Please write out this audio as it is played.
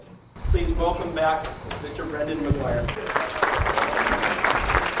please welcome back Mr. Brendan McGuire.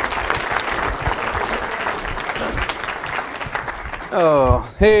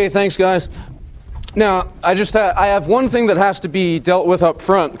 Oh, hey, thanks, guys. Now, I have one thing that has to be dealt with up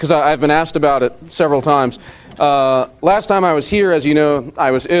front, because I've been asked about it several times. Last time I was here, as you know,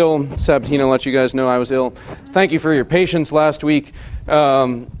 I was ill. Sabatino let you guys know I was ill. Thank you for your patience last week.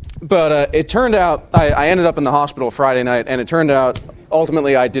 But it turned out, I ended up in the hospital Friday night, and it turned out,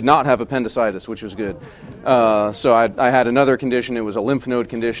 ultimately, I did not have appendicitis, which was good. So I had another condition. It was a lymph node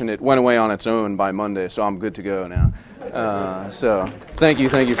condition. It went away on its own by Monday, so I'm good to go now. So thank you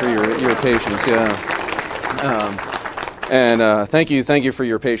for your patience. Yeah, and thank you for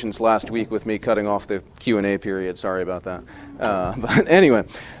your patience last week with me cutting off the Q&A period. Sorry about that. But anyway,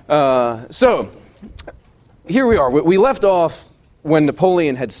 so here we are. We left off when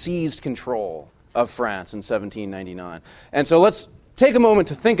Napoleon had seized control of France in 1799, and so let's take a moment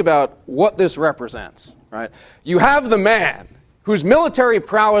to think about what this represents. Right? You have the man whose military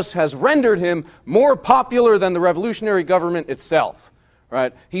prowess has rendered him more popular than the revolutionary government itself.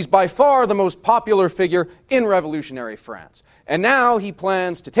 Right? He's by far the most popular figure in revolutionary France. And now he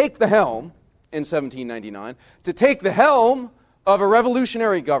plans to take the helm, in 1799, to take the helm of a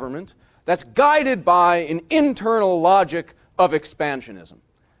revolutionary government that's guided by an internal logic of expansionism.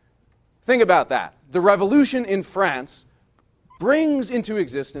 Think about that. The revolution in France brings into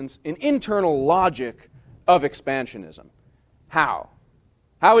existence an internal logic of expansionism. How?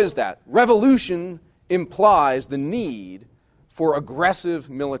 How is that? Revolution implies the need for aggressive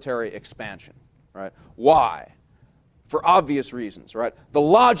military expansion, right? Why? For obvious reasons, right? The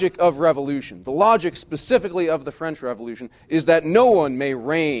logic of revolution, the logic specifically of the French Revolution, is that no one may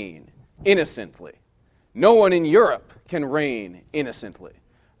reign innocently. No one in Europe can reign innocently,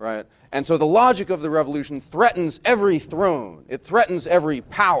 right? And so the logic of the revolution threatens every throne. It threatens every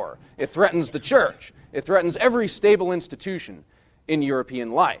power. It threatens the church. It threatens every stable institution in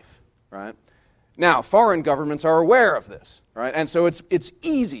European life, right? Now, foreign governments are aware of this, right? And so it's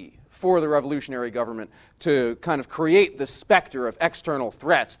easy for the revolutionary government to kind of create the specter of external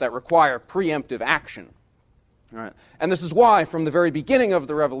threats that require preemptive action, right? And this is why, from the very beginning of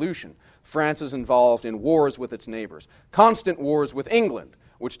the revolution, France is involved in wars with its neighbors, constant wars with England,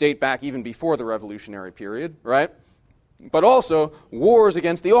 which date back even before the revolutionary period, right? But also wars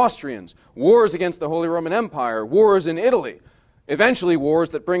against the Austrians, wars against the Holy Roman Empire, wars in Italy, eventually wars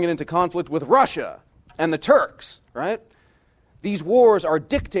that bring it into conflict with Russia and the Turks, right? These wars are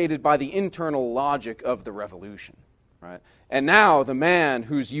dictated by the internal logic of the revolution, right? And now the man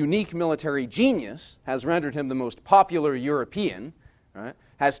whose unique military genius has rendered him the most popular European, right,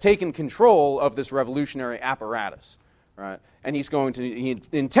 has taken control of this revolutionary apparatus, right? And he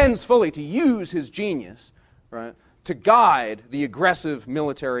intends fully to use his genius, right, to guide the aggressive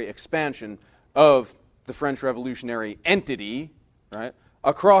military expansion of the French revolutionary entity, right,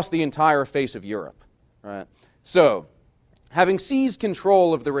 across the entire face of Europe, right? So, having seized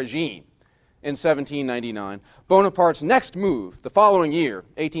control of the regime in 1799, Bonaparte's next move, the following year,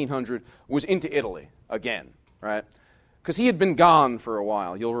 1800, was into Italy again, right? Because he had been gone for a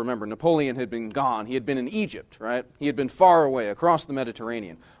while. You'll remember Napoleon had been gone. He had been in Egypt, right? He had been far away across the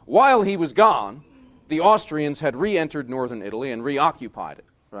Mediterranean. While he was gone, the Austrians had re-entered northern Italy and reoccupied it,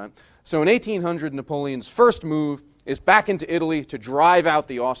 right? So in 1800, Napoleon's first move is back into Italy to drive out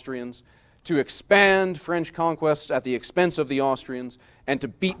the Austrians, to expand French conquests at the expense of the Austrians, and to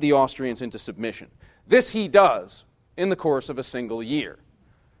beat the Austrians into submission. This he does in the course of a single year.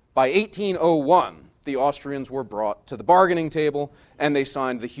 By 1801, the Austrians were brought to the bargaining table, and they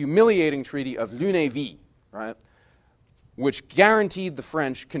signed the humiliating Treaty of Lunéville, right, which guaranteed the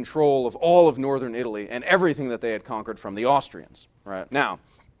French control of all of northern Italy and everything that they had conquered from the Austrians, right? Now,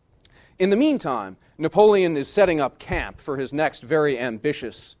 in the meantime, Napoleon is setting up camp for his next very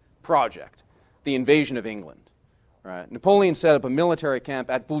ambitious project, the invasion of England, right? Napoleon set up a military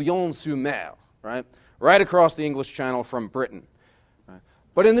camp at Boulogne-sur-Mer, right across the English Channel from Britain. Right?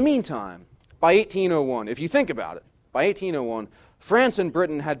 But in the meantime, by 1801, if you think about it, by 1801, France and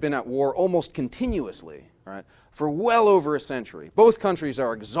Britain had been at war almost continuously, right, for well over a century. Both countries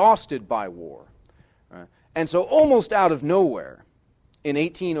are exhausted by war. Right? And so almost out of nowhere, in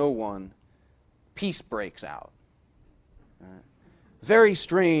 1801, peace breaks out. Right? Very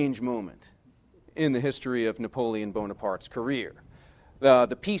strange moment in the history of Napoleon Bonaparte's career.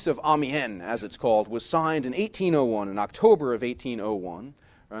 The Peace of Amiens, as it's called, was signed in 1801, in October of 1801,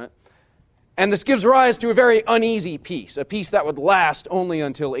 right? And this gives rise to a very uneasy peace, a peace that would last only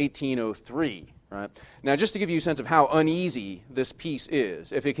until 1803. Right? Now, just to give you a sense of how uneasy this peace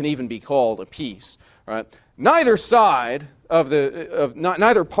is, if it can even be called a peace, right? Neither side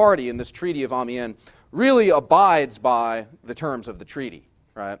neither party in this Treaty of Amiens really abides by the terms of the treaty,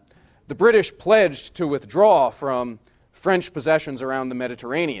 right? The British pledged to withdraw from French possessions around the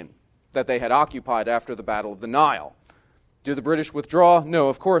Mediterranean that they had occupied after the Battle of the Nile. Do the British withdraw? No,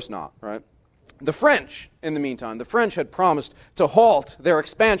 of course not, right? The French, in the meantime, the French had promised to halt their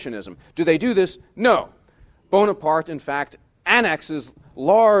expansionism. Do they do this? No. Bonaparte, in fact, annexes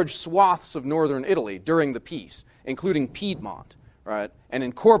large swaths of northern Italy during the peace, including Piedmont, right, and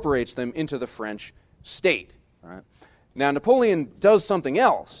incorporates them into the French state, right? Now, Napoleon does something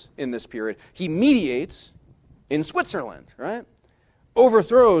else in this period. He mediates in Switzerland, right?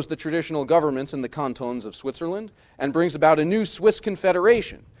 Overthrows the traditional governments in the cantons of Switzerland and brings about a new Swiss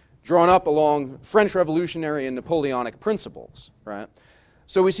confederation drawn up along French revolutionary and Napoleonic principles, right?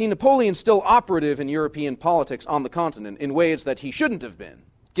 So we see Napoleon still operative in European politics on the continent in ways that he shouldn't have been,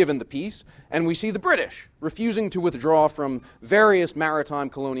 given the peace, and we see the British refusing to withdraw from various maritime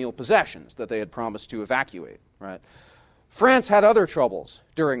colonial possessions that they had promised to evacuate, right? France had other troubles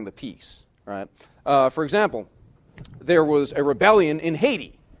during the peace, right? For example, there was a rebellion in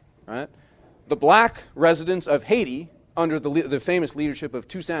Haiti, right? The black residents of Haiti, under the famous leadership of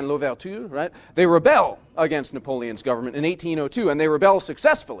Toussaint Louverture, right? They rebel against Napoleon's government in 1802, and they rebel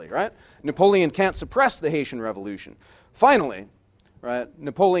successfully, right? Napoleon can't suppress the Haitian Revolution. Finally, right,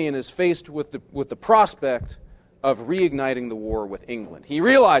 Napoleon is faced with the prospect of reigniting the war with England. He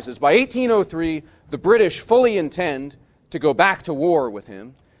realizes by 1803 the British fully intend to go back to war with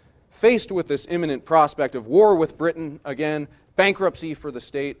him. Faced with this imminent prospect of war with Britain again, bankruptcy for the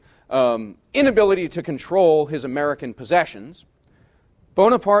state, inability to control his American possessions,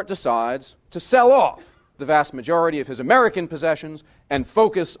 Bonaparte decides to sell off the vast majority of his American possessions and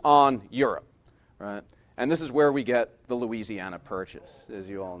focus on Europe, right? And this is where we get the Louisiana Purchase, as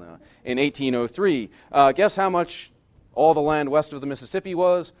you all know. In 1803, guess how much all the land west of the Mississippi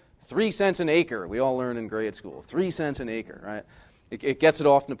was? 3 cents an acre. We all learned in grade school. 3 cents an acre, right? It gets it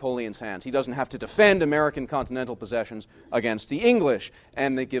off Napoleon's hands. He doesn't have to defend American continental possessions against the English,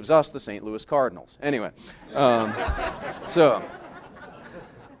 and it gives us the St. Louis Cardinals. Anyway, so...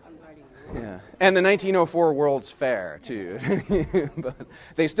 Yeah, and the 1904 World's Fair, too. But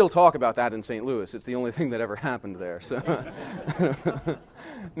they still talk about that in St. Louis. It's the only thing that ever happened there. So,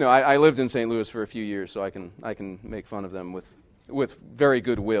 no, I lived in St. Louis for a few years, so I can make fun of them with very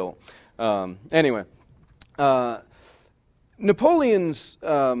good will. Anyway, Napoleon's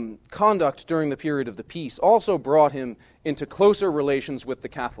conduct during the period of the peace also brought him into closer relations with the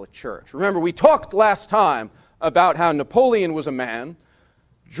Catholic Church. Remember, we talked last time about how Napoleon was a man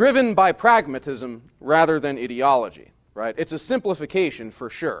driven by pragmatism rather than ideology, right? It's a simplification for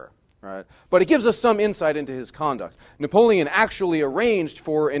sure, right? But it gives us some insight into his conduct. Napoleon actually arranged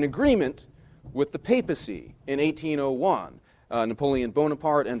for an agreement with the papacy in 1801. Napoleon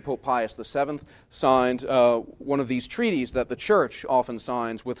Bonaparte and Pope Pius VII signed one of these treaties that the church often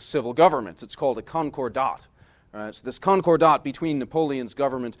signs with civil governments. It's called a concordat. Right? So this concordat between Napoleon's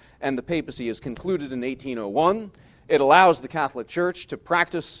government and the papacy is concluded in 1801. It allows the Catholic Church to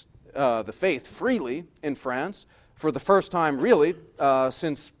practice the faith freely in France for the first time, really,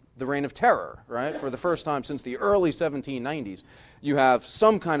 since the Reign of Terror, right? For the first time since the early 1790s, you have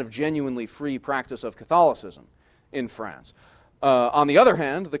some kind of genuinely free practice of Catholicism in France. On the other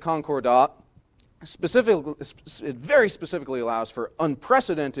hand, the Concordat very specifically allows for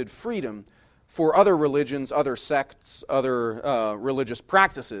unprecedented freedom for other religions, other sects, other religious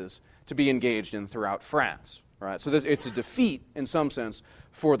practices to be engaged in throughout France. Right? So it's a defeat, in some sense,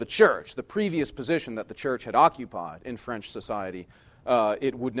 for the church. The previous position that the church had occupied in French society,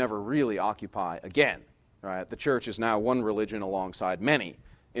 it would never really occupy again. Right? The church is now one religion alongside many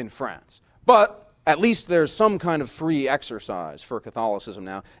in France. But at least there's some kind of free exercise for Catholicism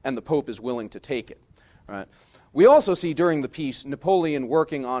now, and the Pope is willing to take it. Right? We also see during the peace Napoleon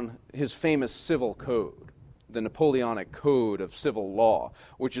working on his famous civil code, the Napoleonic Code of Civil Law,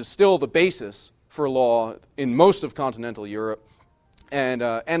 which is still the basis for law in most of continental Europe and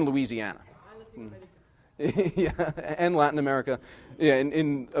Louisiana. Yeah, and Latin America. Yeah,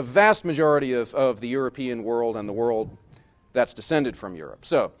 in a vast majority of the European world and the world that's descended from Europe.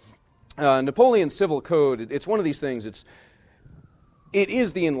 So, Napoleon's Civil Code, it's one of these things, it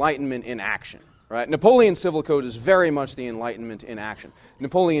is the Enlightenment in action. Right? Napoleon's Civil Code is very much the Enlightenment in action.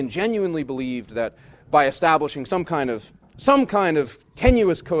 Napoleon genuinely believed that by establishing some kind of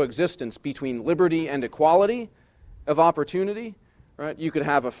tenuous coexistence between liberty and equality of opportunity, right, you could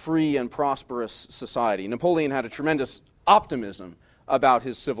have a free and prosperous society. Napoleon had a tremendous optimism about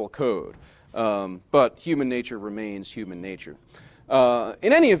his civil code, but human nature remains human nature.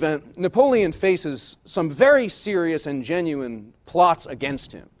 In any event, Napoleon faces some very serious and genuine plots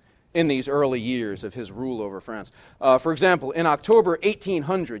against him in these early years of his rule over France. For example, in October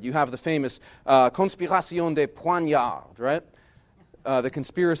 1800, you have the famous Conspiration des Poignards, right? The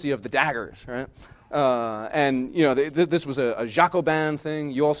conspiracy of the daggers, right? And, you know, this was a Jacobin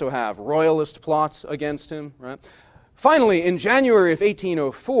thing. You also have royalist plots against him, right? Finally, in January of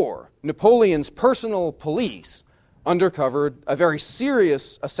 1804, Napoleon's personal police uncovered a very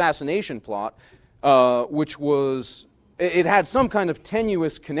serious assassination plot, which was, it had some kind of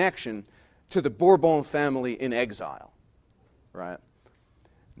tenuous connection to the Bourbon family in exile, right?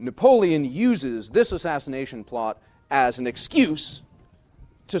 Napoleon uses this assassination plot as an excuse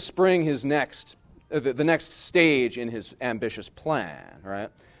to spring his the next stage in his ambitious plan,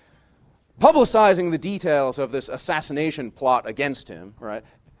 right? Publicizing the details of this assassination plot against him, right?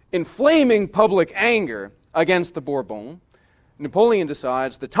 Inflaming public anger against the Bourbon, Napoleon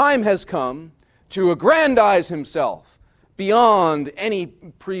decides the time has come to aggrandize himself beyond any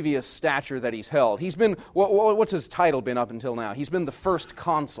previous stature that he's held. He's been, what's his title been up until now? He's been the first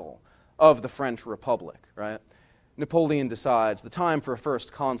consul of the French Republic, right? Napoleon decides the time for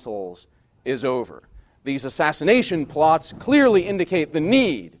first consuls is over. These assassination plots clearly indicate the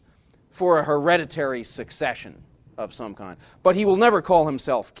need for a hereditary succession of some kind. But he will never call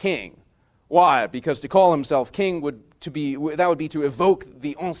himself king. Why? Because to call himself king would be to evoke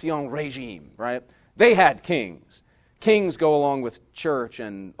the Ancien Régime, right? They had kings. Kings go along with church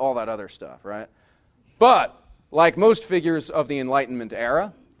and all that other stuff, right? But, like most figures of the Enlightenment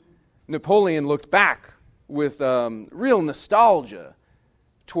era, Napoleon looked back with real nostalgia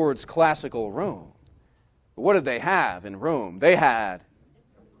towards classical Rome. What did they have in Rome? They had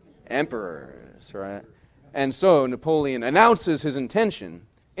emperors, right? And so Napoleon announces his intention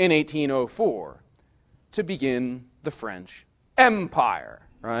in 1804 to begin the French Empire,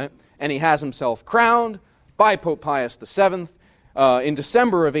 right? And he has himself crowned by Pope Pius VII in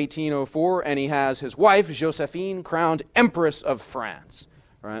December of 1804, and he has his wife, Josephine, crowned Empress of France,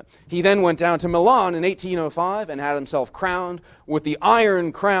 right? He then went down to Milan in 1805 and had himself crowned with the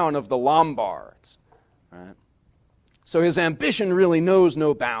Iron Crown of the Lombards, right? So his ambition really knows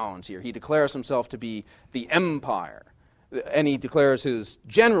no bounds here. He declares himself to be the empire. And he declares his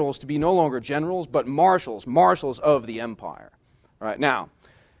generals to be no longer generals, but marshals of the empire. Right? Now,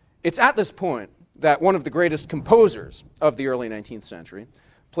 it's at this point that one of the greatest composers of the early 19th century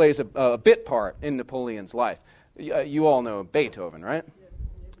plays a bit part in Napoleon's life. You all know Beethoven, right?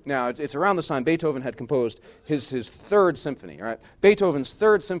 Now, it's around this time Beethoven had composed his third symphony, right? Beethoven's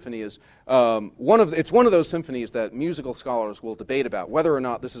third symphony is one of those symphonies that musical scholars will debate about whether or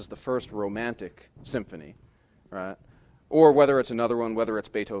not this is the first romantic symphony, right? Or whether it's another one, whether it's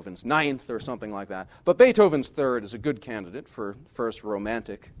Beethoven's ninth or something like that. But Beethoven's third is a good candidate for first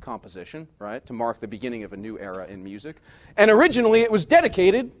romantic composition, right, to mark the beginning of a new era in music. And originally it was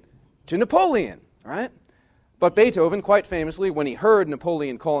dedicated to Napoleon, right? But Beethoven, quite famously, when he heard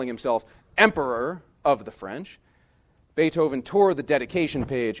Napoleon calling himself Emperor of the French, Beethoven tore the dedication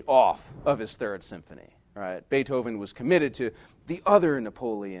page off of his third symphony. Right? Beethoven was committed to the other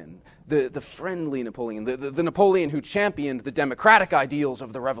Napoleon, the friendly Napoleon, the Napoleon who championed the democratic ideals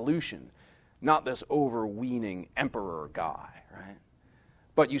of the revolution, not this overweening emperor guy. Right?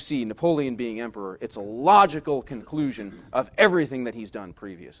 But you see, Napoleon being emperor, it's a logical conclusion of everything that he's done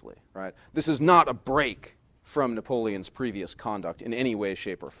previously. Right? This is not a break from Napoleon's previous conduct in any way,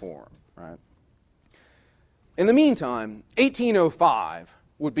 shape, or form. Right? In the meantime, 1805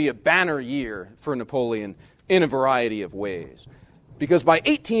 would be a banner year for Napoleon in a variety of ways. Because by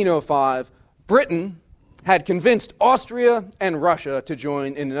 1805, Britain had convinced Austria and Russia to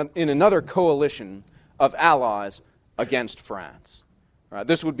join in another coalition of allies against France. Right?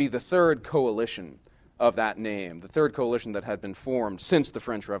 This would be the third coalition of that name, the third coalition that had been formed since the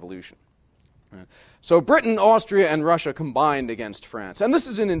French Revolution. Right? So Britain, Austria, and Russia combined against France. And this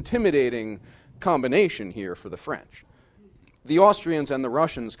is an intimidating combination here for the French. The Austrians and the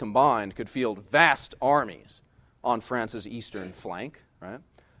Russians combined could field vast armies on France's eastern flank, right?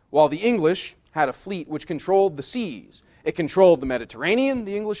 While the English had a fleet which controlled the seas. It controlled the Mediterranean,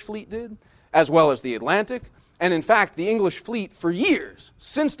 the English fleet did, as well as the Atlantic. And in fact, the English fleet, for years,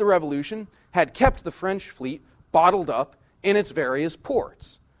 since the Revolution, had kept the French fleet bottled up in its various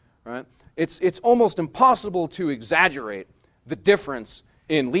ports, right? It's almost impossible to exaggerate the difference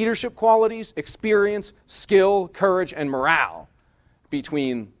in leadership qualities, experience, skill, courage, and morale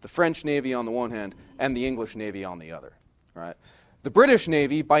between the French Navy on the one hand and the English Navy on the other. Right? The British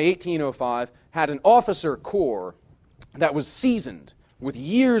Navy, by 1805, had an officer corps that was seasoned with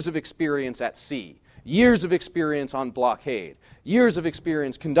years of experience at sea. years of experience on blockade, years of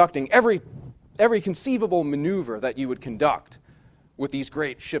experience conducting every conceivable maneuver that you would conduct with these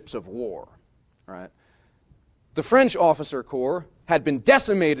great ships of war. Right? The French officer corps had been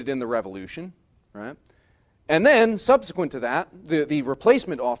decimated in the Revolution, right? And then, subsequent to that, the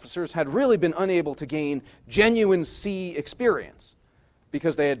replacement officers had really been unable to gain genuine sea experience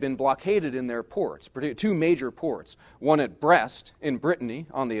because they had been blockaded in their ports, two major ports, one at Brest in Brittany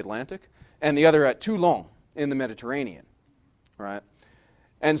on the Atlantic, and the other at Toulon in the Mediterranean, right?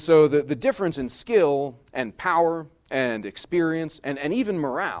 And so the difference in skill and power and experience and even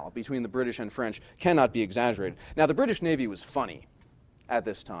morale between the British and French cannot be exaggerated. Now, the British Navy was funny at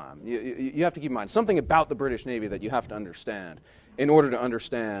this time. You have to keep in mind something about the British Navy that you have to understand in order to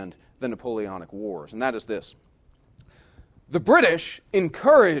understand the Napoleonic Wars, and that is this. The British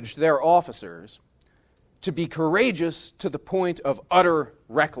encouraged their officers to be courageous to the point of utter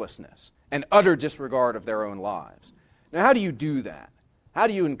recklessness and utter disregard of their own lives. Now, how do you do that? How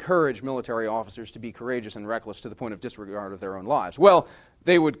do you encourage military officers to be courageous and reckless to the point of disregard of their own lives? Well,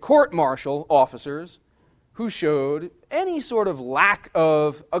 they would court-martial officers who showed any sort of lack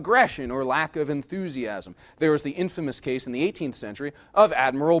of aggression or lack of enthusiasm. There was the infamous case in the 18th century of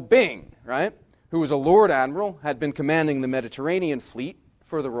Admiral Byng, right, who was a Lord Admiral, had been commanding the Mediterranean fleet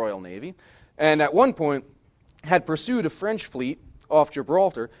for the Royal Navy, and at one point had pursued a French fleet off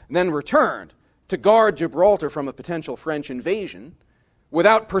Gibraltar, and then returned to guard Gibraltar from a potential French invasion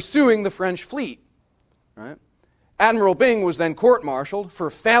without pursuing the French fleet. Right? Admiral Byng was then court-martialed for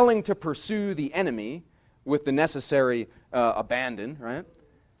failing to pursue the enemy with the necessary abandon, right?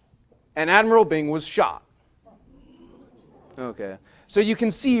 And Admiral Byng was shot. Okay. So you can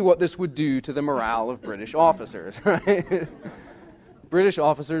see what this would do to the morale of British officers, right? British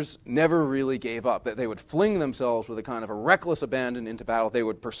officers never really gave up. They would fling themselves with a kind of a reckless abandon into battle. They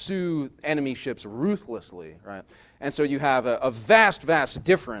would pursue enemy ships ruthlessly, right? And so you have a vast, vast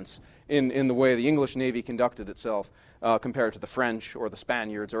difference in the way the English Navy conducted itself compared to the French or the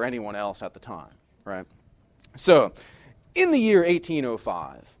Spaniards or anyone else at the time, right? So, in the year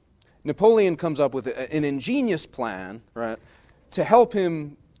 1805, Napoleon comes up with an ingenious plan, right, to help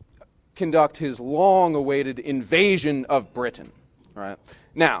him conduct his long-awaited invasion of Britain, right?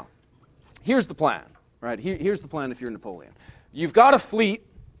 Now, here's the plan, right? Here's the plan if you're Napoleon. You've got a fleet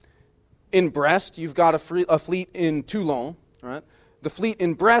in Brest. You've got a fleet in Toulon, right? The fleet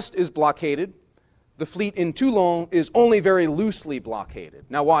in Brest is blockaded. The fleet in Toulon is only very loosely blockaded.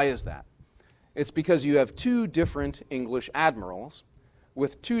 Now, why is that? It's because you have two different English admirals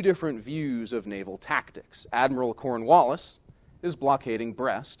with two different views of naval tactics. Admiral Cornwallis is blockading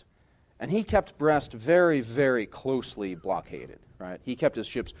Brest, and he kept Brest very, very closely blockaded, right? He kept his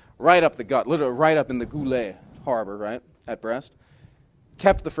ships right up the gut, literally right up in the Goulet harbor, right, at Brest,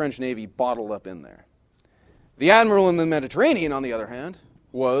 kept the French Navy bottled up in there. The admiral in the Mediterranean, on the other hand,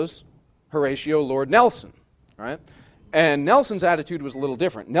 was Horatio Lord Nelson, right? And Nelson's attitude was a little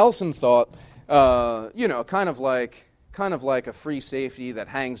different. Nelson thought, kind of like a free safety that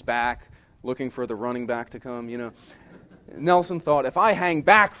hangs back, looking for the running back to come, Nelson thought, if I hang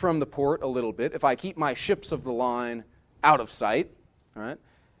back from the port a little bit, if I keep my ships of the line out of sight, all right,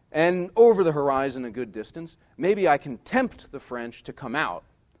 and over the horizon a good distance, maybe I can tempt the French to come out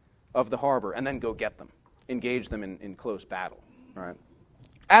of the harbor and then go get them, engage them in close battle, all right.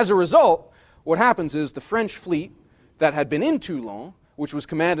 As a result, what happens is the French fleet that had been in Toulon, which was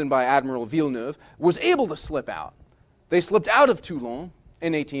commanded by Admiral Villeneuve, was able to slip out. They slipped out of Toulon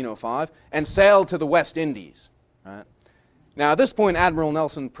in 1805 and sailed to the West Indies. Right? Now, at this point, Admiral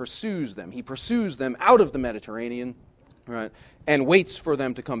Nelson pursues them. He pursues them out of the Mediterranean, right, and waits for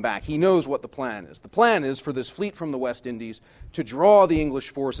them to come back. He knows what the plan is. The plan is for this fleet from the West Indies to draw the English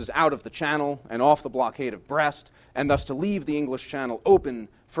forces out of the Channel and off the blockade of Brest, and thus to leave the English Channel open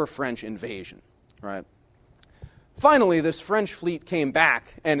for French invasion. Right? Finally, this French fleet came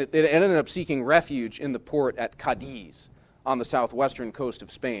back, and it ended up seeking refuge in the port at Cadiz on the southwestern coast of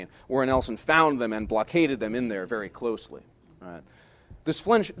Spain, where Nelson found them and blockaded them in there very closely. Right. This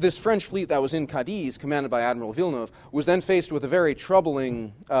French fleet that was in Cadiz, commanded by Admiral Villeneuve, was then faced with a very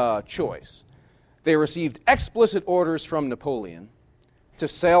troubling choice. They received explicit orders from Napoleon to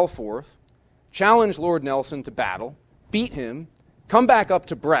sail forth, challenge Lord Nelson to battle, beat him, come back up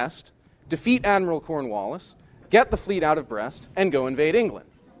to Brest, defeat Admiral Cornwallis, get the fleet out of Brest, and go invade England.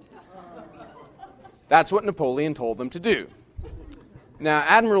 That's what Napoleon told them to do. Now,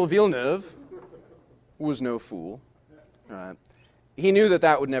 Admiral Villeneuve was no fool. Right? He knew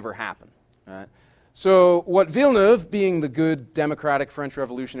that would never happen. Right? So what Villeneuve, being the good democratic French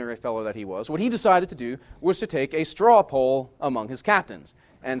revolutionary fellow that he was, what he decided to do was to take a straw poll among his captains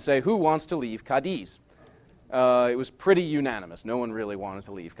and say, who wants to leave Cadiz? It was pretty unanimous. No one really wanted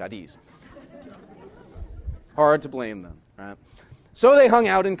to leave Cadiz. Hard to blame them, right? So they hung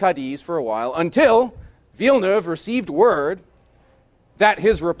out in Cadiz for a while until Villeneuve received word that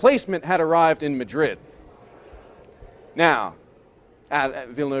his replacement had arrived in Madrid. Now,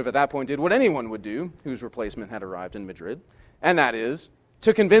 Villeneuve at that point did what anyone would do whose replacement had arrived in Madrid, and that is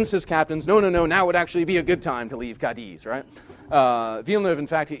to convince his captains, no, now would actually be a good time to leave Cadiz, right? Villeneuve, in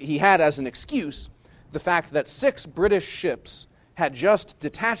fact, he had as an excuse the fact that 6 British ships had just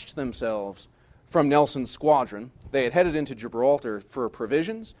detached themselves from Nelson's squadron. They had headed into Gibraltar for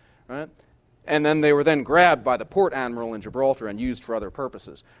provisions, right? And then they were then grabbed by the port admiral in Gibraltar and used for other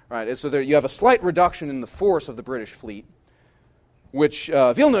purposes, right? And so there you have a slight reduction in the force of the British fleet, which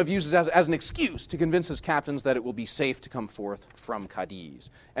Villeneuve uses as an excuse to convince his captains that it will be safe to come forth from Cadiz.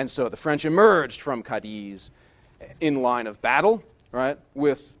 And so the French emerged from Cadiz in line of battle, right,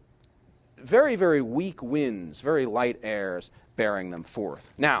 with very, very weak winds, very light airs bearing them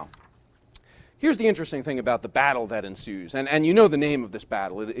forth. Now, here's the interesting thing about the battle that ensues, and you know the name of this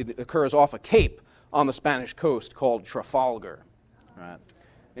battle. It occurs off a cape on the Spanish coast called Trafalgar, right,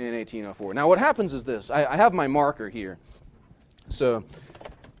 in 1804. Now, what happens is this. I have my marker here. So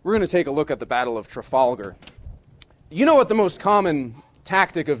we're going to take a look at the Battle of Trafalgar. You know what the most common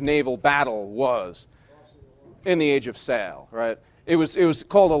tactic of naval battle was in the Age of Sail, right? It was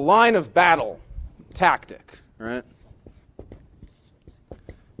called a line of battle tactic, right?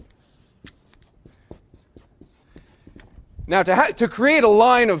 Now, to create a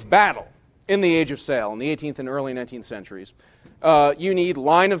line of battle in the Age of Sail in the 18th and early 19th centuries, you need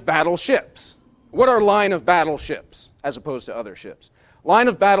line of battle ships. What are line of battle ships as opposed to other ships? Line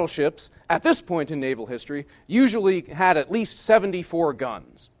of battle ships, at this point in naval history, usually had at least 74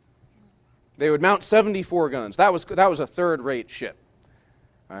 guns. They would mount 74 guns. That was a third-rate ship.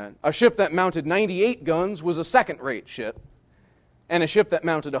 Right? A ship that mounted 98 guns was a second-rate ship, and a ship that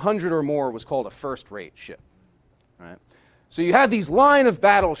mounted 100 or more was called a first-rate ship. Right? So you had these line of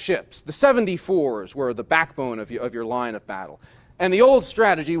battle ships. The 74s were the backbone of your line of battle. And the old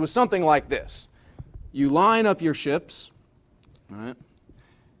strategy was something like this. You line up your ships, right,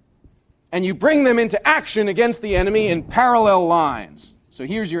 and you bring them into action against the enemy in parallel lines. So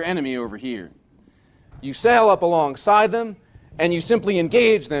here's your enemy over here. You sail up alongside them, and you simply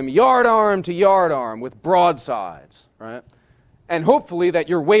engage them yard arm to yard arm with broadsides, right? And hopefully that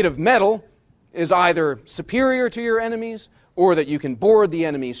your weight of metal is either superior to your enemy's or that you can board the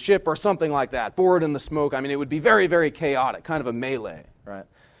enemy's ship or something like that. Board in the smoke. I mean, it would be very, very chaotic, kind of a melee, right?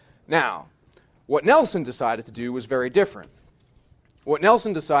 Now, what Nelson decided to do was very different. What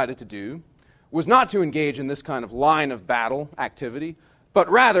Nelson decided to do was not to engage in this kind of line of battle activity, but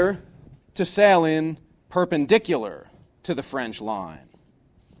rather to sail in perpendicular to the French line,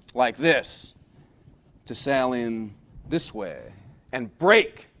 like this, to sail in this way and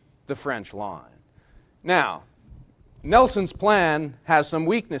break the French line. Now, Nelson's plan has some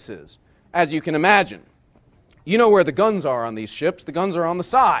weaknesses, as you can imagine. You know where the guns are on these ships. The guns are on the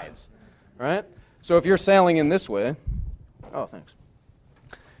sides, right? So if you're sailing in this way, oh, thanks.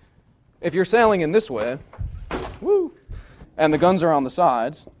 If you're sailing in this way, woo, and the guns are on the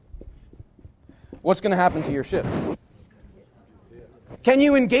sides, what's going to happen to your ships? Can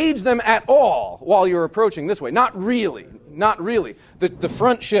you engage them at all while you're approaching this way? Not really. Not really. The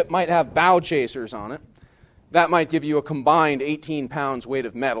front ship might have bow chasers on it. That might give you a combined 18 pounds weight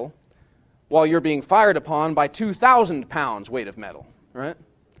of metal, while you're being fired upon by 2,000 pounds weight of metal, right?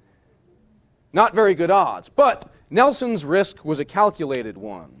 Not very good odds. But Nelson's risk was a calculated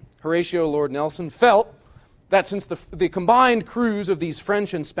one. Horatio Lord Nelson felt that since the combined crews of these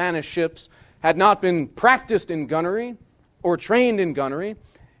French and Spanish ships had not been practiced in gunnery or trained in gunnery,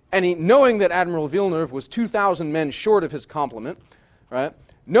 and knowing that Admiral Villeneuve was 2,000 men short of his complement, right?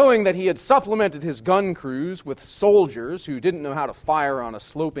 Knowing that he had supplemented his gun crews with soldiers who didn't know how to fire on a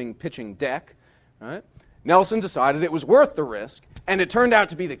sloping, pitching deck, right? Nelson decided it was worth the risk, and it turned out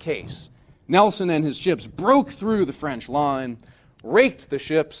to be the case. Nelson and his ships broke through the French line, raked the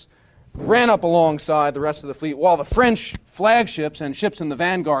ships, ran up alongside the rest of the fleet, while the French flagships and ships in the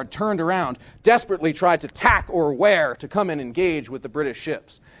vanguard turned around, desperately tried to tack or wear to come and engage with the British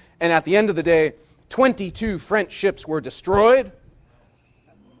ships. And at the end of the day, 22 French ships were destroyed.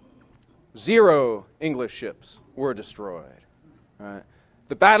 0 English ships were destroyed. Right?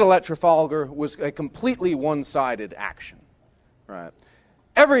 The battle at Trafalgar was a completely one-sided action. Right?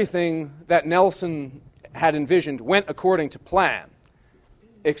 Everything that Nelson had envisioned went according to plan.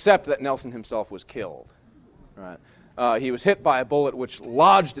 except that Nelson himself was killed. Right? He was hit by a bullet which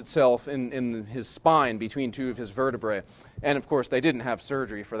lodged itself in his spine between two of his vertebrae. And, of course, they didn't have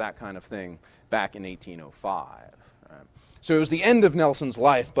surgery for that kind of thing back in 1805. Right? So it was the end of Nelson's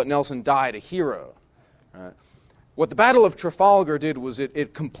life, but Nelson died a hero. Right? What the Battle of Trafalgar did was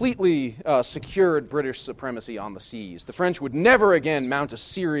it completely secured British supremacy on the seas. The French would never again mount a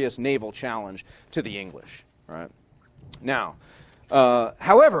serious naval challenge to the English. Right? Now,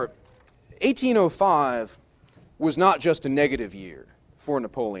 however, 1805 was not just a negative year for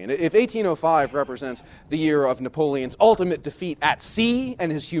Napoleon. If 1805 represents the year of Napoleon's ultimate defeat at sea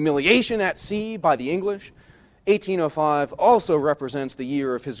and his humiliation at sea by the English, 1805 also represents the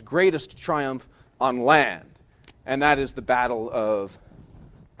year of his greatest triumph on land, and that is the Battle of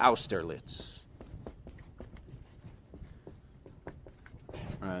Austerlitz.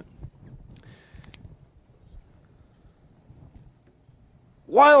 Right.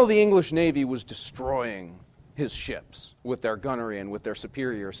 While the English Navy was destroying his ships with their gunnery and with their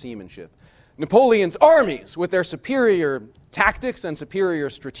superior seamanship, Napoleon's armies, with their superior tactics and superior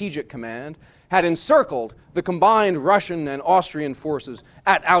strategic command, had encircled the combined Russian and Austrian forces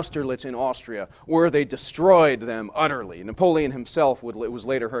at Austerlitz in Austria, where they destroyed them utterly. Napoleon himself was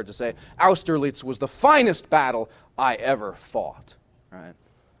later heard to say, "Austerlitz was the finest battle I ever fought." Right?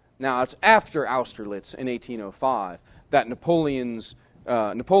 Now, it's after Austerlitz in 1805 that Napoleon's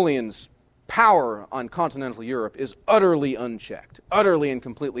power on continental Europe is utterly unchecked, utterly and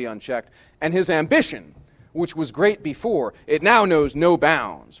completely unchecked, and his ambition, which was great before, it now knows no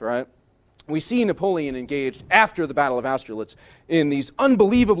bounds, right? We see Napoleon engaged after the Battle of Austerlitz in these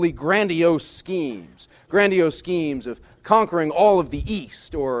unbelievably grandiose schemes of conquering all of the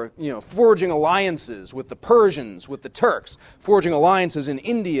East, or forging alliances with the Persians, with the Turks, forging alliances in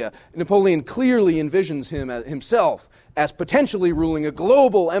India. Napoleon clearly envisions himself as potentially ruling a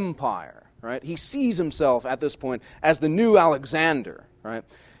global empire. Right? He sees himself at this point as the new Alexander, right?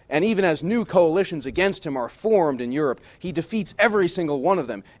 And even as new coalitions against him are formed in Europe, he defeats every single one of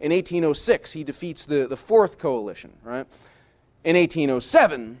them. In 1806, he defeats the Fourth Coalition, right? In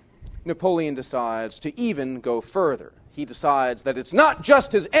 1807, Napoleon decides to even go further. He decides that it's not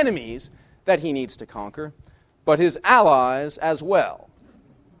just his enemies that he needs to conquer, but his allies as well.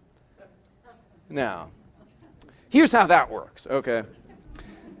 Now, here's how that works, okay?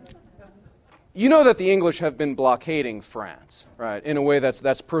 You know that the English have been blockading France, right, in a way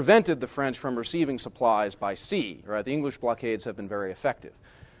that's prevented the French from receiving supplies by sea, right? The English blockades have been very effective.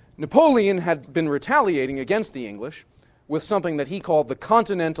 Napoleon had been retaliating against the English with something that he called the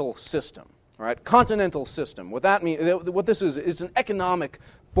continental system, right? Continental system. What this is an economic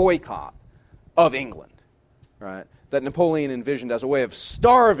boycott of England, right? That Napoleon envisioned as a way of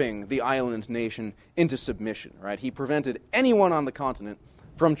starving the island nation into submission, right? He prevented anyone on the continent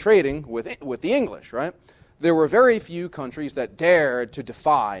from trading with the English, right? There were very few countries that dared to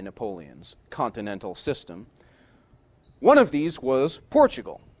defy Napoleon's continental system. One of these was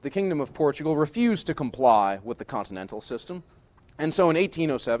Portugal. The Kingdom of Portugal refused to comply with the continental system, and so in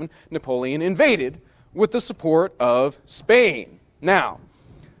 1807, Napoleon invaded with the support of Spain. Now,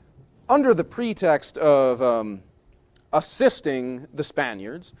 under the pretext of assisting the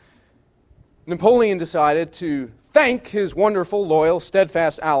Spaniards, Napoleon decided to thank his wonderful, loyal,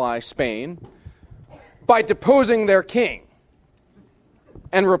 steadfast ally, Spain, by deposing their king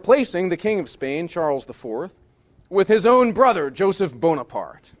and replacing the king of Spain, Charles IV, with his own brother, Joseph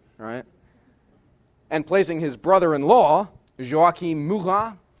Bonaparte, right? And placing his brother-in-law, Joachim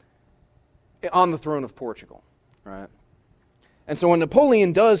Murat, on the throne of Portugal, right? And so what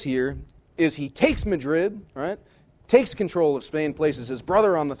Napoleon does here is he takes Madrid, right? Takes control of Spain, places his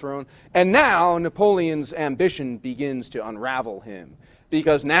brother on the throne, and now Napoleon's ambition begins to unravel him,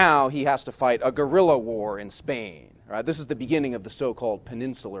 because now he has to fight a guerrilla war in Spain. Right? This is the beginning of the so-called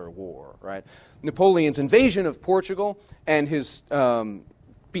Peninsular War. Right? Napoleon's invasion of Portugal and his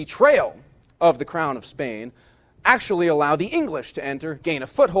betrayal of the crown of Spain actually allow the English to enter, gain a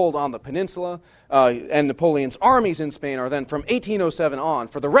foothold on the peninsula, and Napoleon's armies in Spain are then, from 1807 on,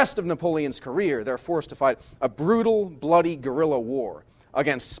 for the rest of Napoleon's career, they're forced to fight a brutal, bloody guerrilla war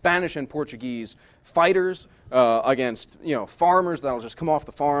against Spanish and Portuguese fighters, against farmers that'll just come off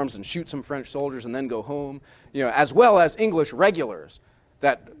the farms and shoot some French soldiers and then go home, as well as English regulars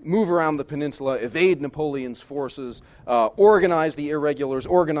that move around the peninsula, evade Napoleon's forces, organize the irregulars,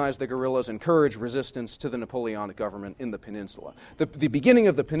 organize the guerrillas, encourage resistance to the Napoleonic government in the peninsula. The beginning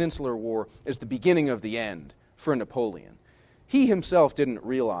of the Peninsular War is the beginning of the end for Napoleon. He himself didn't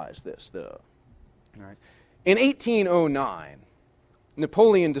realize this, though. All right. In 1809,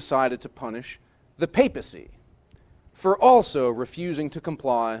 Napoleon decided to punish the papacy for also refusing to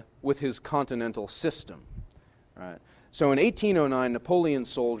comply with his continental system. Right? So in 1809, Napoleon's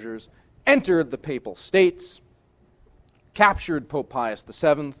soldiers entered the Papal States, captured Pope Pius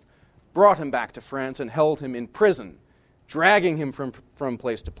VII, brought him back to France, and held him in prison, dragging him from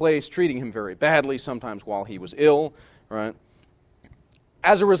place to place, treating him very badly, sometimes while he was ill. Right?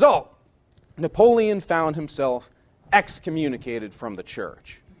 As a result, Napoleon found himself excommunicated from the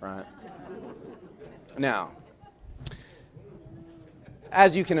church. Right? Now,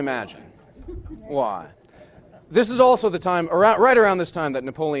 as you can imagine, why? This is also the time, right around this time, that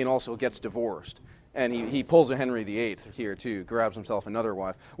Napoleon also gets divorced. And he pulls a Henry VIII here, too, grabs himself another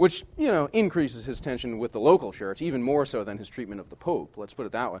wife, which, increases his tension with the local church, even more so than his treatment of the Pope, let's put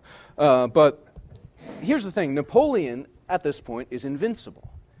it that way. But here's the thing. Napoleon, at this point, is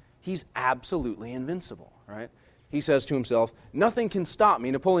invincible. He's absolutely invincible, right? He says to himself, nothing can stop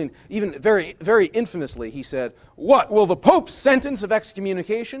me. Napoleon, even very, very infamously, he said, "What, will the Pope's sentence of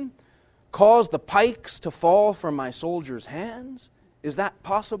excommunication cause the pikes to fall from my soldiers' hands? Is that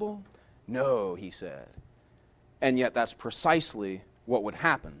possible? No," he said. And yet that's precisely what would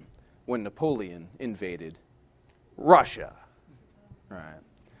happen when Napoleon invaded Russia. Right.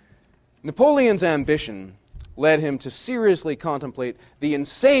 Napoleon's ambition led him to seriously contemplate the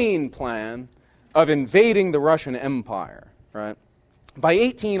insane plan of invading the Russian Empire. Right? By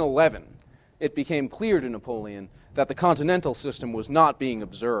 1811, it became clear to Napoleon that the continental system was not being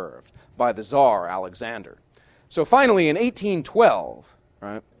observed by the Tsar Alexander. So finally, in 1812,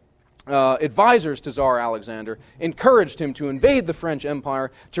 right, advisors to Tsar Alexander encouraged him to invade the French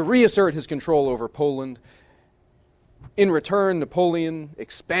Empire to reassert his control over Poland. In return, Napoleon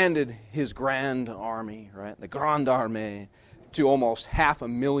expanded his Grand Army, right, the Grande Armée, to almost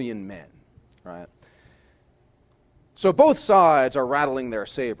 500,000 men. Right? So both sides are rattling their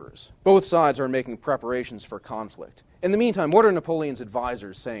sabers. Both sides are making preparations for conflict. In the meantime, what are Napoleon's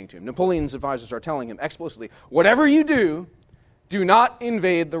advisors saying to him? Napoleon's advisors are telling him explicitly, whatever you do, do not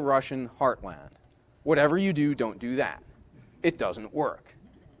invade the Russian heartland. Whatever you do, don't do that. It doesn't work.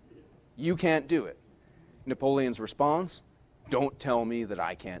 You can't do it. Napoleon's response, don't tell me that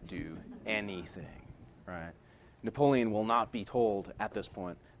I can't do anything. Right? Napoleon will not be told at this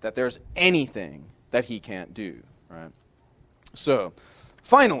point that there's anything that he can't do. Right? So,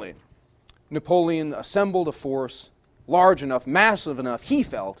 finally, Napoleon assembled a force large enough, massive enough, he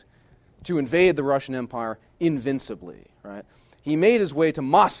felt, to invade the Russian Empire invincibly. Right? He made his way to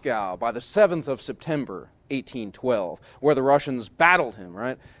Moscow by the 7th of September, 1812, where the Russians battled him,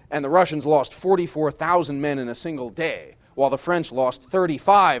 right? And the Russians lost 44,000 men in a single day, while the French lost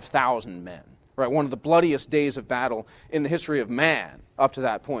 35,000 men. Right? One of the bloodiest days of battle in the history of man up to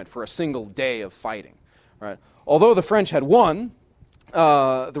that point for a single day of fighting. Right? Although the French had won,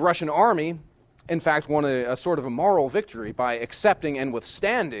 the Russian army, in fact, won a sort of a moral victory by accepting and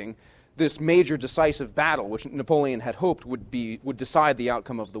withstanding this major decisive battle, which Napoleon had hoped would decide the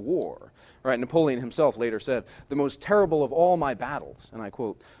outcome of the war. Right? Napoleon himself later said, "The most terrible of all my battles," and I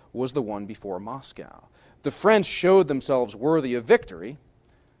quote, "was the one before Moscow. The French showed themselves worthy of victory,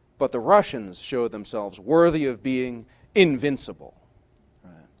 but the Russians showed themselves worthy of being invincible."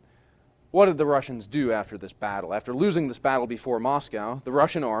 Right? What did the Russians do after this battle? After losing this battle before Moscow, the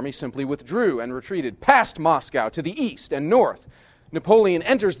Russian army simply withdrew and retreated past Moscow to the east and north. Napoleon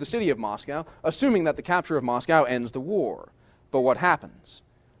enters the city of Moscow, assuming that the capture of Moscow ends the war. But what happens?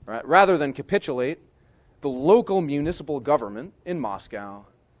 Right? Rather than capitulate, the local municipal government in Moscow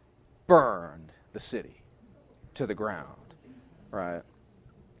burned the city to the ground. Right?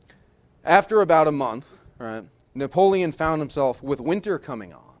 After about a month, right, Napoleon found himself with winter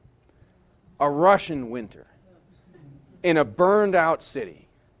coming on, a Russian winter, in a burned-out city,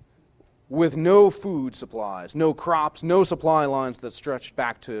 with no food supplies, no crops, no supply lines that stretched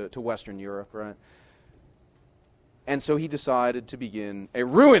back to Western Europe, right? And so he decided to begin a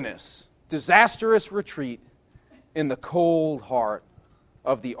ruinous, disastrous retreat in the cold heart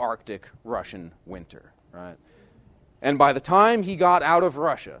of the Arctic Russian winter, right? And by the time he got out of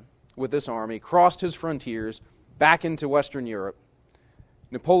Russia with this army, crossed his frontiers back into Western Europe,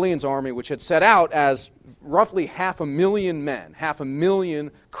 Napoleon's army, which had set out as roughly 500,000 men,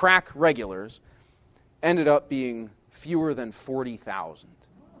 500,000 crack regulars, ended up being fewer than 40,000.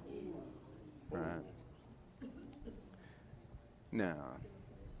 Right. Now,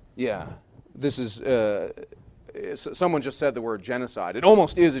 yeah, this is, someone just said the word genocide. It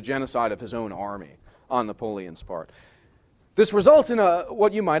almost is a genocide of his own army on Napoleon's part. This results in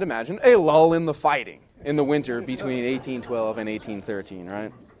what you might imagine, a lull in the fighting in the winter between 1812 and 1813,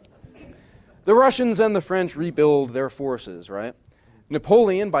 right? The Russians and the French rebuild their forces, right?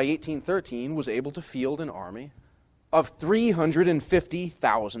 Napoleon, by 1813, was able to field an army of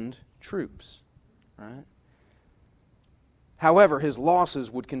 350,000 troops. Right? However, his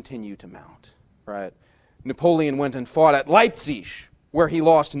losses would continue to mount. Right? Napoleon went and fought at Leipzig, where he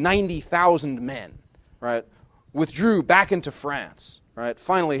lost 90,000 men. Right? Withdrew back into France. Right?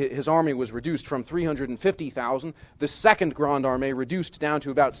 Finally, his army was reduced from 350,000. The Second Grande Armée reduced down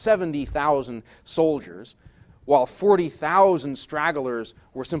to about 70,000 soldiers, while 40,000 stragglers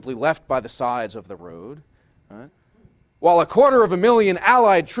were simply left by the sides of the road. Right? While 250,000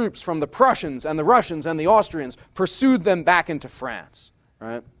 Allied troops from the Prussians and the Russians and the Austrians pursued them back into France.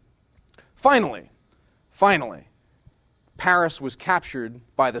 Right? Finally, Paris was captured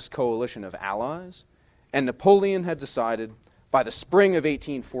by this coalition of allies, and Napoleon had decided by the spring of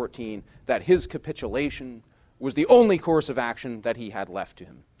 1814 that his capitulation was the only course of action that he had left to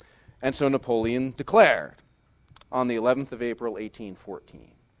him. And so Napoleon declared on the 11th of April,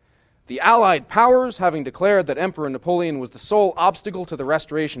 1814. The Allied powers, having declared that Emperor Napoleon was the sole obstacle to the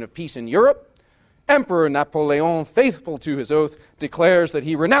restoration of peace in Europe, Emperor Napoleon, faithful to his oath, declares that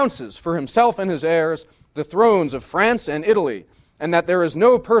he renounces for himself and his heirs the thrones of France and Italy, and that there is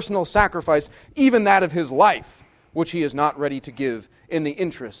no personal sacrifice, even that of his life, which he is not ready to give in the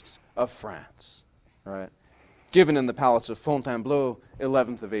interests of France. Right? Given in the palace of Fontainebleau,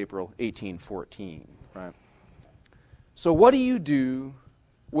 11th of April, 1814. Right? So what do you do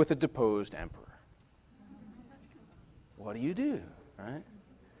with a deposed emperor? What do you do? Right?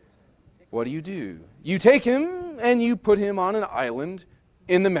 What do? You take him and you put him on an island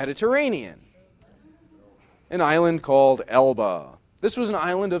in the Mediterranean. An island called Elba. This was an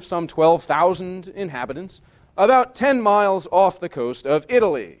island of some 12,000 inhabitants, about 10 miles off the coast of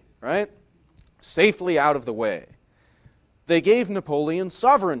Italy, right? Safely out of the way. They gave Napoleon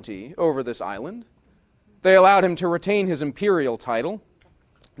sovereignty over this island. They allowed him to retain his imperial title.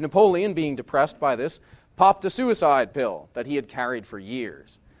 Napoleon, being depressed by this, popped a suicide pill that he had carried for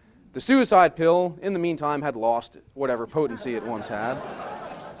years. The suicide pill, in the meantime, had lost whatever potency it once had.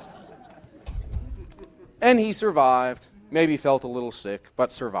 And he survived. Maybe felt a little sick,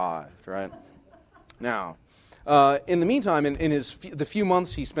 but survived, right? Now, in the meantime, in the few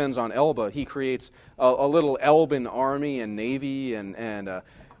months he spends on Elba, he creates a little Elban army and navy and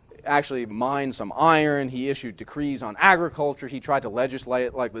actually mined some iron. He issued decrees on agriculture. He tried to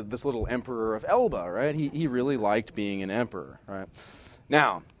legislate like this little emperor of Elba, right? He really liked being an emperor, right?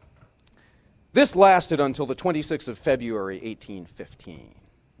 Now, this lasted until the 26th of February, 1815,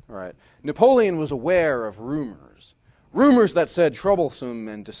 right? Napoleon was aware of rumors that said troublesome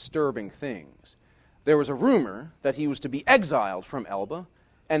and disturbing things. There was a rumor that he was to be exiled from Elba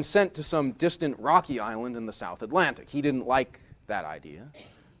and sent to some distant rocky island in the South Atlantic. He didn't like that idea,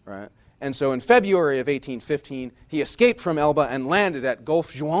 right? And so in February of 1815, he escaped from Elba and landed at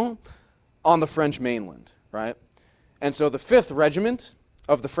Gulf Juan on the French mainland, right? And so the 5th Regiment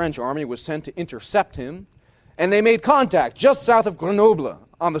of the French army was sent to intercept him, and they made contact just south of Grenoble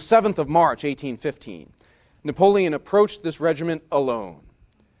on the 7th of March, 1815. Napoleon approached this regiment alone.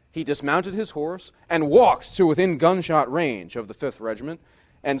 He dismounted his horse and walked to within gunshot range of the 5th Regiment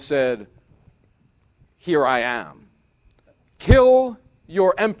and said, "Here I am. Kill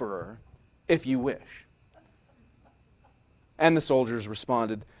your emperor if you wish." And the soldiers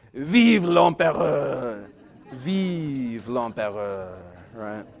responded, "Vive l'empereur! Vive l'empereur!"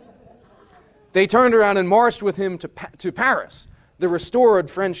 Right? They turned around and marched with him to Paris. The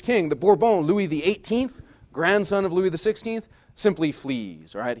restored French king, the Bourbon Louis XVIII, grandson of Louis XVI, simply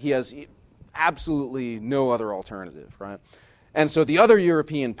flees, right? He has absolutely no other alternative, right? And so the other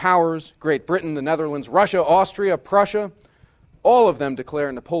European powers, Great Britain, the Netherlands, Russia, Austria, Prussia, all of them declare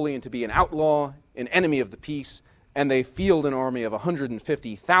Napoleon to be an outlaw, an enemy of the peace, and they field an army of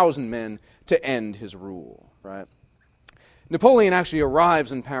 150,000 men to end his rule, right? Napoleon actually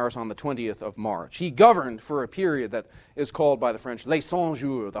arrives in Paris on the 20th of March. He governed for a period that is called by the French les 100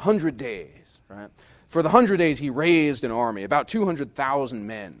 jours, the 100 days, right? For the 100 days, he raised an army. About 200,000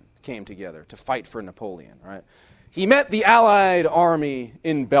 men came together to fight for Napoleon, right? He met the Allied army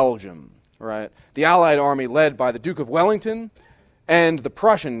in Belgium, right? The Allied army led by the Duke of Wellington and the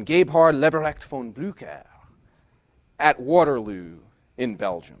Prussian Gebhard Leberecht von Blücher at Waterloo in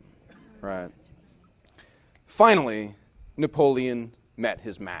Belgium, right? Finally, Napoleon met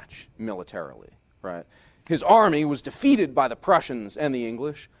his match militarily, right? His army was defeated by the Prussians and the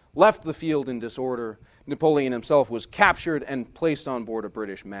English, left the field in disorder. Napoleon himself was captured and placed on board a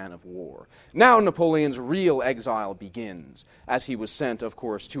British man of war. Now Napoleon's real exile begins, as he was sent, of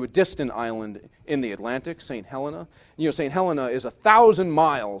course, to a distant island in the Atlantic, St. Helena. You know, St. Helena is 1,000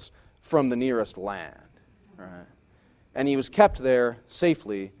 miles from the nearest land, right? And he was kept there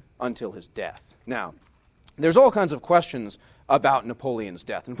safely until his death. Now, there's all kinds of questions about Napoleon's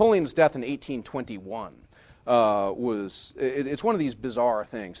death. Napoleon's death in 1821 it's one of these bizarre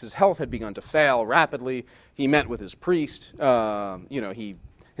things. His health had begun to fail rapidly. He met with his priest. He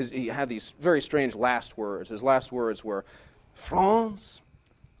had these very strange last words. His last words were, France,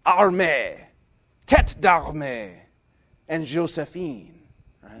 armée, tête d'armée, and Josephine.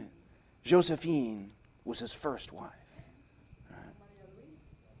 Right? Josephine was his first wife.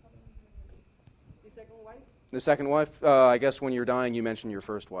 The second wife? I guess when you're dying, you mention your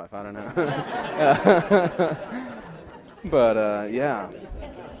first wife. I don't know. But, yeah.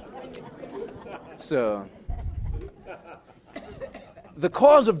 So, the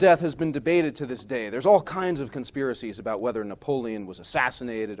cause of death has been debated to this day. There's all kinds of conspiracies about whether Napoleon was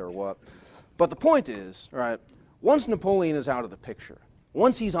assassinated or what. But the point is, right, once Napoleon is out of the picture,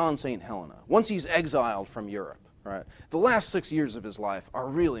 once he's on St. Helena, once he's exiled from Europe, right, the last 6 years of his life are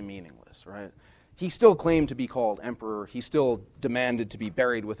really meaningless, right? He still claimed to be called emperor. He still demanded to be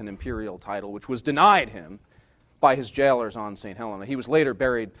buried with an imperial title, which was denied him by his jailers on St. Helena. He was later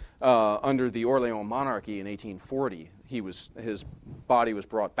buried under the Orleans monarchy in 1840. His body was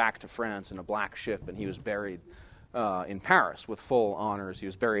brought back to France in a black ship, and he was buried in Paris with full honors. He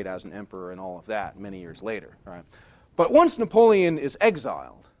was buried as an emperor and all of that many years later. Right? But once Napoleon is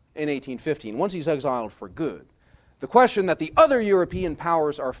exiled in 1815, once he's exiled for good, the question that the other European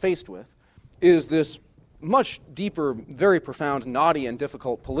powers are faced with is this much deeper, very profound, knotty, and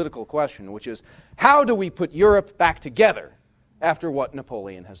difficult political question, which is, how do we put Europe back together after what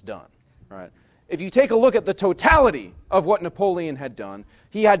Napoleon has done? Right? If you take a look at the totality of what Napoleon had done,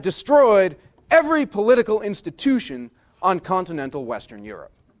 he had destroyed every political institution on continental Western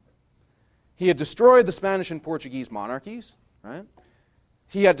Europe. He had destroyed the Spanish and Portuguese monarchies. Right?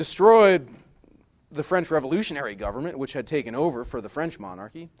 He had destroyed the French revolutionary government, which had taken over for the French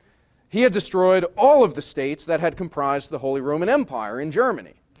monarchy. He had destroyed all of the states that had comprised the Holy Roman Empire in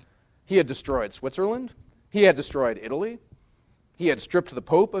Germany. He had destroyed Switzerland. He had destroyed Italy. He had stripped the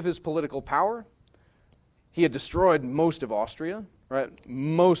Pope of his political power. He had destroyed most of Austria, right?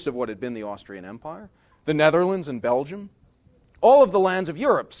 Most of what had been the Austrian Empire, the Netherlands and Belgium, all of the lands of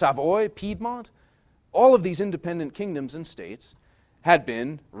Europe, Savoy, Piedmont, all of these independent kingdoms and states had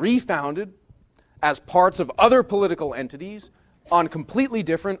been refounded as parts of other political entities on completely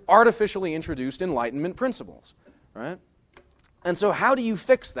different, artificially introduced Enlightenment principles, right? And so how do you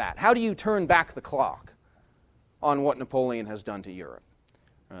fix that? How do you turn back the clock on what Napoleon has done to Europe?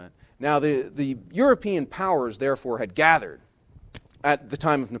 Right? Now, the European powers, therefore, had gathered at the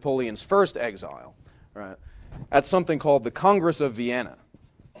time of Napoleon's first exile, right, at something called the Congress of Vienna.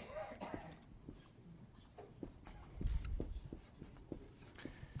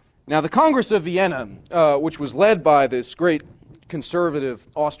 Now, the Congress of Vienna, which was led by this great conservative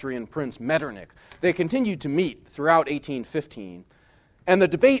Austrian prince Metternich, they continued to meet throughout 1815. And the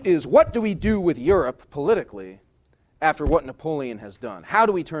debate is, what do we do with Europe politically after what Napoleon has done? How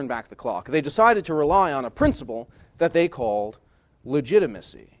do we turn back the clock? They decided to rely on a principle that they called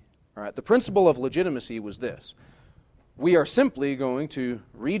legitimacy. All right? The principle of legitimacy was this. We are simply going to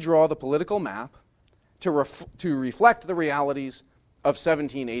redraw the political map to reflect the realities of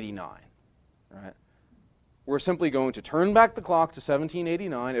 1789. Right? We're simply going to turn back the clock to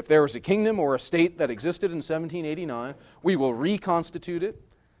 1789. If there was a kingdom or a state that existed in 1789, we will reconstitute it.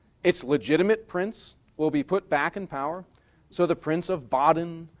 Its legitimate prince will be put back in power. So the Prince of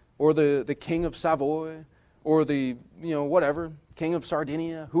Baden or the King of Savoy or the, whatever, King of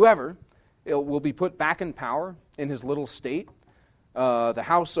Sardinia, whoever, it will be put back in power in his little state. The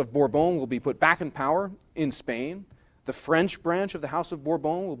House of Bourbon will be put back in power in Spain. The French branch of the House of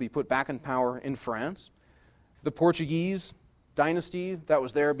Bourbon will be put back in power in France. The Portuguese dynasty that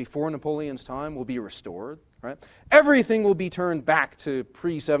was there before Napoleon's time will be restored. Right? Everything will be turned back to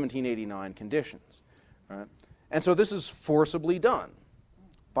pre-1789 conditions. Right? And so this is forcibly done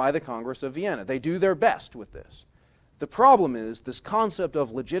by the Congress of Vienna. They do their best with this. The problem is this concept of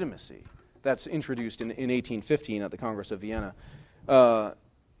legitimacy that's introduced in 1815 at the Congress of Vienna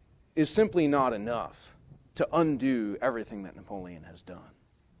is simply not enough to undo everything that Napoleon has done.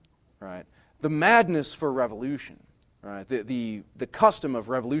 Right? The madness for revolution, right? The custom of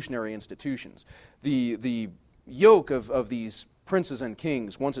revolutionary institutions, the yoke of these princes and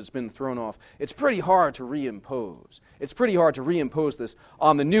kings, once it's been thrown off, it's pretty hard to reimpose. It's pretty hard to reimpose this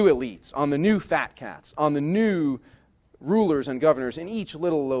on the new elites, on the new fat cats, on the new rulers and governors in each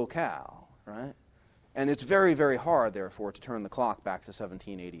little locale, right? And it's very, very hard, therefore, to turn the clock back to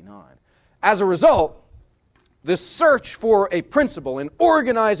 1789. As a result, this search for a principle, an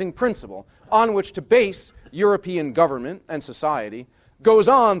organizing principle, on which to base European government and society goes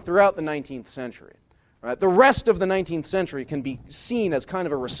on throughout the 19th century. Right? The rest of the 19th century can be seen as kind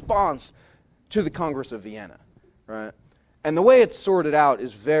of a response to the Congress of Vienna. Right? And the way it's sorted out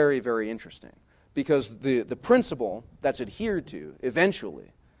is very, very interesting, because the principle that's adhered to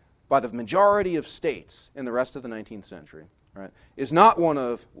eventually by the majority of states in the rest of the 19th century, right, is not one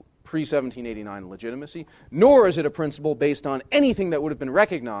of pre-1789 legitimacy, nor is it a principle based on anything that would have been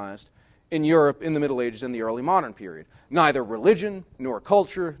recognized in Europe in the Middle Ages and the early modern period. Neither religion, nor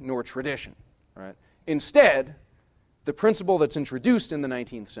culture, nor tradition. Right? Instead, the principle that's introduced in the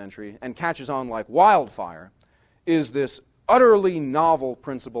 19th century and catches on like wildfire is this utterly novel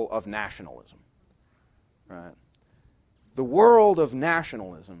principle of nationalism. Right? The world of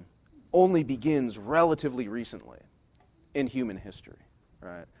nationalism only begins relatively recently in human history.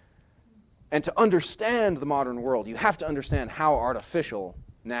 Right? And to understand the modern world, you have to understand how artificial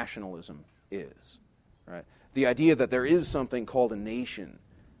nationalism is. Right? The idea that there is something called a nation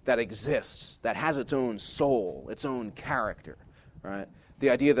that exists, that has its own soul, its own character. Right? The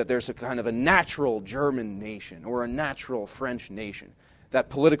idea that there's a kind of a natural German nation or a natural French nation, that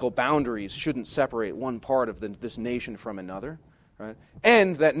political boundaries shouldn't separate one part of this nation from another, right?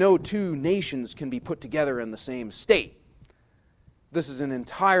 And that no two nations can be put together in the same state. This is an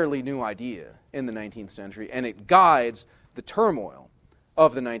entirely new idea in the 19th century, and it guides the turmoil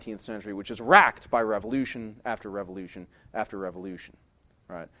of the 19th century, which is racked by revolution after revolution after revolution.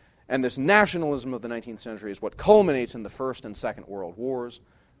 Right? And this nationalism of the 19th century is what culminates in the First and Second World Wars,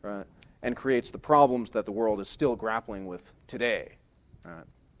 right? And creates the problems that the world is still grappling with today. Right?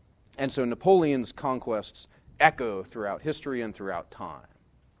 And so Napoleon's conquests echo throughout history and throughout time.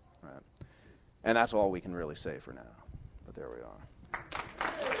 Right? And that's all we can really say for now. But there we are.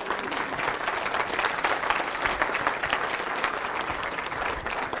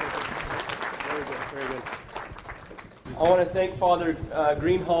 Very good, very good. I want to thank Father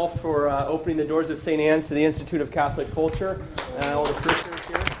Greenhalgh for opening the doors of St. Anne's to the Institute of Catholic Culture and all the Christians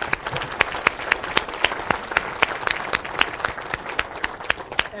here.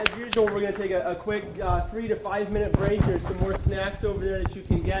 As usual, we're going to take a quick 3 to 5 minute break. There's some more snacks over there that you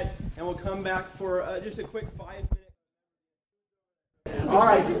can get, and we'll come back for just a quick 5 minutes. All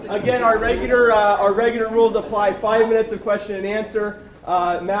right. Again, our regular rules apply. 5 minutes of question and answer.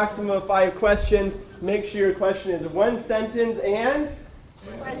 Maximum of 5 questions. Make sure your question is one sentence and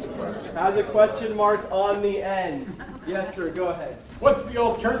has a question mark on the end. Yes, sir. Go ahead. What's the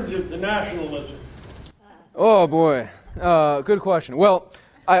alternative to nationalism? Oh, boy. Good question. Well,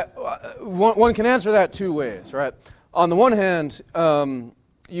 one can answer that 2 ways, right? On the one hand,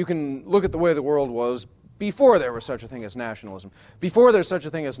 you can look at the way the world was before there was such a thing as nationalism. Before there's such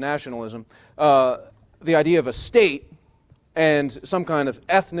a thing as nationalism, the idea of a state and some kind of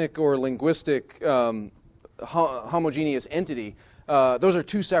ethnic or linguistic homogeneous entity, those are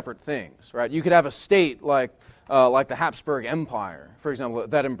 2 separate things, right? You could have a state like the Habsburg Empire, for example,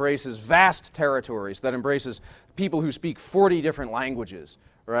 that embraces vast territories, that embraces people who speak 40 different languages,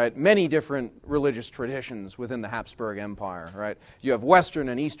 right? Many different religious traditions within the Habsburg Empire, right? You have Western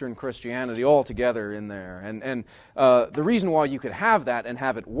and Eastern Christianity all together in there. And the reason why you could have that and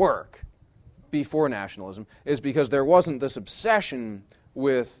have it work before nationalism is because there wasn't this obsession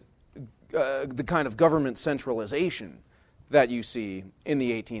with the kind of government centralization that you see in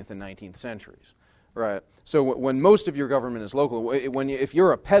the 18th and 19th centuries, right? So when most of your government is local, if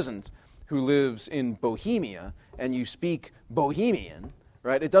you're a peasant who lives in Bohemia and you speak Bohemian,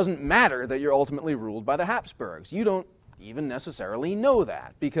 right, it doesn't matter that you're ultimately ruled by the Habsburgs. You don't even necessarily know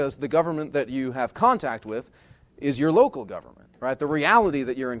that because the government that you have contact with is your local government, right? The reality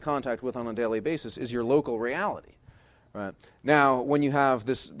that you're in contact with on a daily basis is your local reality, right? Now, when you have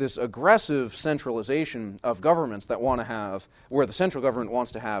this aggressive centralization of governments that want to have, where the central government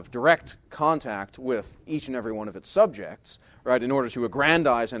wants to have direct contact with each and every one of its subjects, right, in order to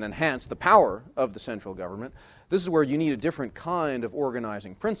aggrandize and enhance the power of the central government, this is where you need a different kind of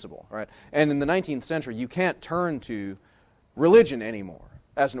organizing principle, right? And in the 19th century, you can't turn to religion anymore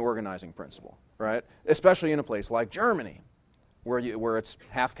as an organizing principle, right? Especially in a place like Germany, where it's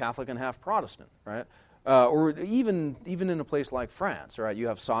half Catholic and half Protestant, right? Or even in a place like France, right? You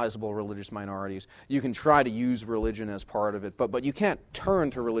have sizable religious minorities. You can try to use religion as part of it, but you can't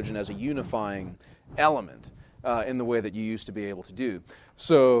turn to religion as a unifying element in the way that you used to be able to do.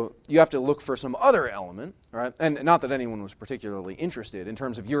 So you have to look for some other element, right? And not that anyone was particularly interested in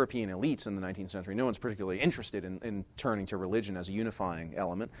terms of European elites in the 19th century. No one's particularly interested in turning to religion as a unifying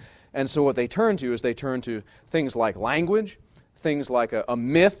element. And so what they turn to is they turn to things like language, things like a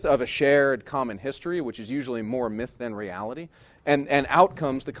myth of a shared common history, which is usually more myth than reality, and out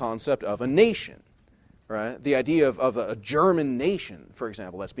comes the concept of a nation, right? The idea of a German nation, for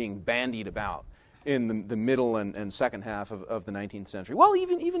example, that's being bandied about in the middle and second half of the 19th century. Well,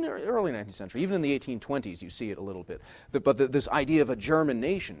 even early 19th century, even in the 1820s, you see it a little bit. This idea of a German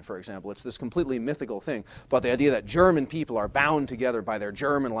nation, for example, it's this completely mythical thing, but the idea that German people are bound together by their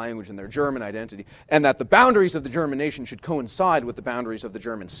German language and their German identity, and that the boundaries of the German nation should coincide with the boundaries of the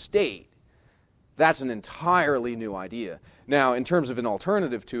German state, that's an entirely new idea. Now, in terms of an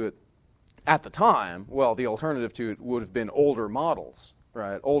alternative to it, at the time, well, the alternative to it would have been older models,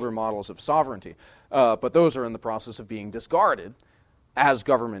 right? Older models of sovereignty. But those are in the process of being discarded as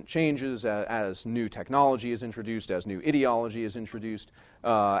government changes, as new technology is introduced, as new ideology is introduced,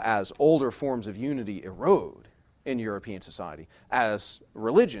 as older forms of unity erode in European society, as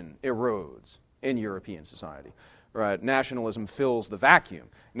religion erodes in European society, right? Nationalism fills the vacuum.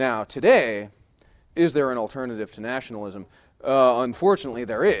 Now, today, is there an alternative to nationalism? Unfortunately,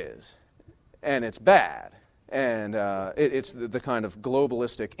 there is, and it's bad. And it's the kind of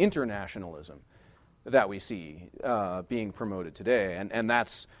globalistic internationalism that we see being promoted today. And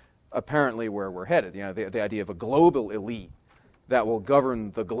that's apparently where we're headed. You know, the idea of a global elite that will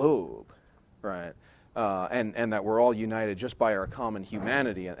govern the globe, right? And that we're all united just by our common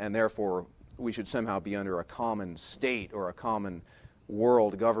humanity, and therefore we should somehow be under a common state or a common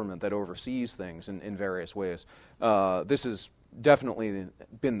world government that oversees things in various ways. This has definitely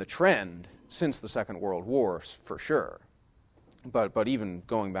been the trend since the Second World War, for sure, but even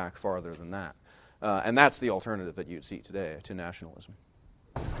going back farther than that. And that's the alternative that you'd see today to nationalism.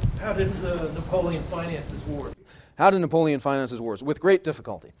 How did Napoleon finance his wars? How did Napoleon finance his wars? With great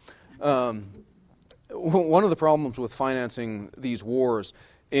difficulty. One of the problems with financing these wars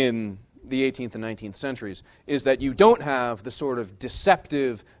in the 18th and 19th centuries is that you don't have the sort of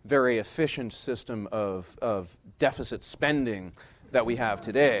deceptive, very efficient system of deficit spending that we have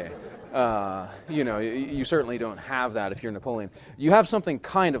today. You certainly don't have that if you're Napoleon. You have something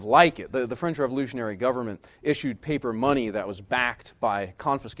kind of like it. The French Revolutionary government issued paper money that was backed by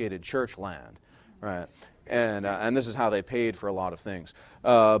confiscated church land, right? And this is how they paid for a lot of things.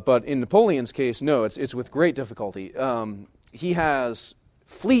 But in Napoleon's case, no, it's with great difficulty. He has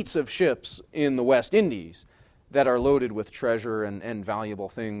fleets of ships in the West Indies that are loaded with treasure and valuable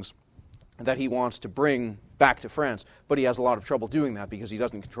things that he wants to bring back to France, but he has a lot of trouble doing that because he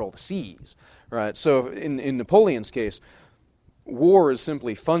doesn't control the seas, right? So in Napoleon's case, war is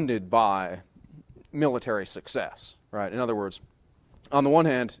simply funded by military success, right? In other words, on the one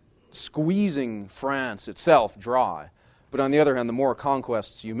hand, squeezing France itself dry, but on the other hand, the more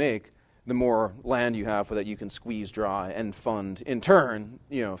conquests you make, the more land you have that you can squeeze dry and fund, in turn,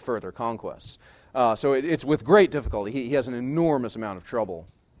 further conquests. So it's with great difficulty. He has an enormous amount of trouble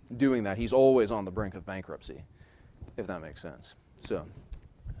doing that. He's always on the brink of bankruptcy, if that makes sense. So,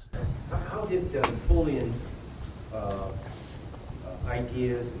 how did Napoleon's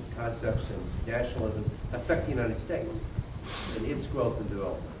ideas and concepts and nationalism affect the United States and its growth and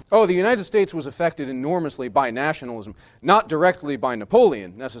development? Oh, the United States was affected enormously by nationalism, not directly by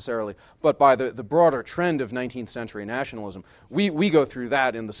Napoleon necessarily, but by the broader trend of 19th century nationalism. We go through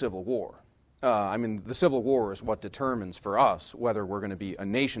that in the Civil War. The Civil War is what determines for us whether we're going to be a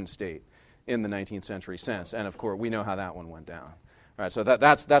nation state in the 19th century sense, and of course we know how that one went down. All right, so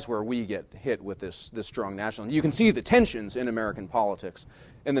that's where we get hit with this strong nationalism. You can see the tensions in American politics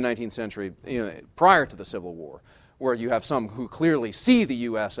in the 19th century, prior to the Civil War, where you have some who clearly see the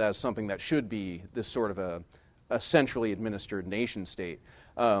U.S. as something that should be this sort of a centrally administered nation state,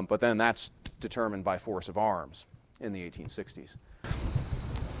 but then that's determined by force of arms in the 1860s.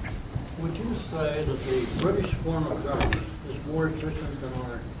 Would you say that the British form of government is more efficient than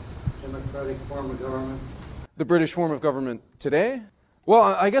our democratic form of government? The British form of government today? Well,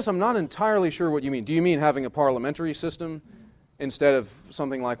 I guess I'm not entirely sure what you mean. Do you mean having a parliamentary system instead of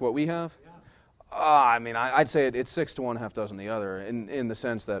something like what we have? I'd say it's 6 to 1, half dozen the other, in the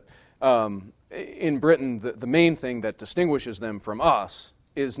sense that in Britain, the main thing that distinguishes them from us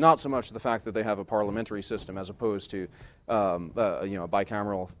is not so much the fact that they have a parliamentary system as opposed to a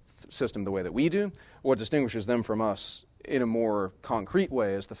bicameral system the way that we do. What distinguishes them from us in a more concrete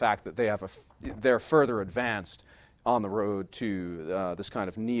way is the fact that they're further advanced on the road to this kind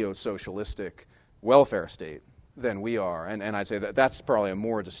of neo-socialistic welfare state than we are. And I'd say that's probably a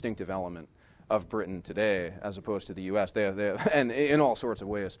more distinctive element of Britain today as opposed to the U.S. They and in all sorts of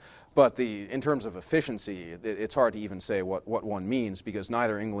ways. But in terms of efficiency, it's hard to even say what one means because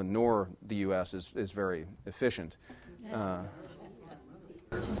neither England nor the U.S. is very efficient.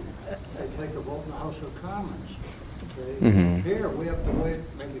 They take a vote in the House of Commons. Mm-hmm. Here, we have to wait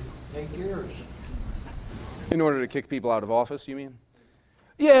maybe 8 years. In order to kick people out of office, you mean?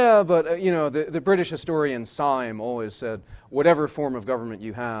 Yeah, but the British historian Syme always said, whatever form of government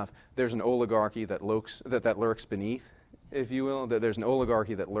you have, there's an oligarchy that lurks beneath, if you will. That there's an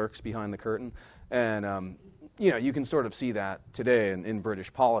oligarchy that lurks behind the curtain, and you can sort of see that today in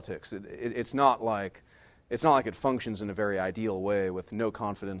British politics. It's not like it functions in a very ideal way with no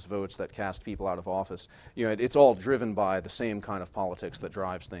confidence votes that cast people out of office. It's all driven by the same kind of politics that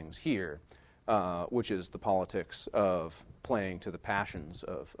drives things here. Which is the politics of playing to the passions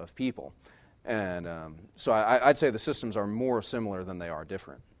of people. And so I'd say the systems are more similar than they are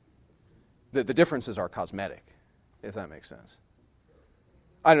different. The differences are cosmetic, if that makes sense.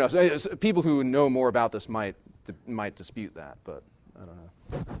 I don't know. So people who know more about this might dispute that, but I don't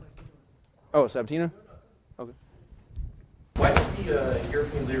know. Oh, Sabatino? Okay. Why did the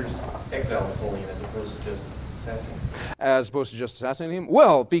European leaders exile Napoleon as opposed to just assassinating him? As opposed to just assassinating him?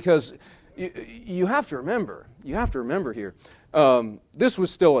 Well, because you have to remember here, this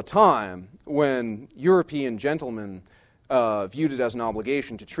was still a time when European gentlemen viewed it as an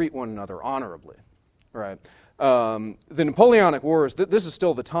obligation to treat one another honorably, right? The Napoleonic Wars, this is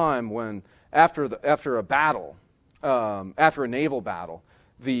still the time when after a battle, after a naval battle,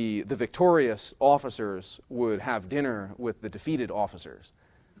 the victorious officers would have dinner with the defeated officers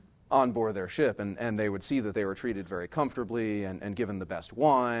on board their ship, and they would see that they were treated very comfortably and given the best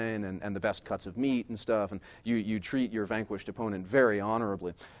wine and the best cuts of meat and stuff, and you treat your vanquished opponent very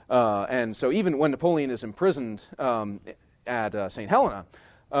honorably. And so even when Napoleon is imprisoned at St. Helena,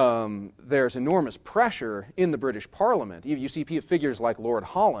 there's enormous pressure in the British Parliament. You see figures like Lord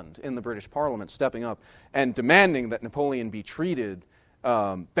Holland in the British Parliament stepping up and demanding that Napoleon be treated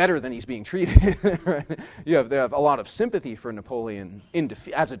better than he's being treated. Right? They have a lot of sympathy for Napoleon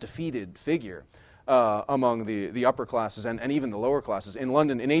as a defeated figure among the upper classes and even the lower classes. In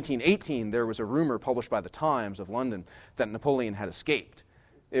London, in 1818, there was a rumor published by the Times of London that Napoleon had escaped.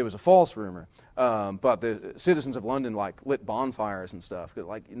 It was a false rumor, but the citizens of London lit bonfires and stuff.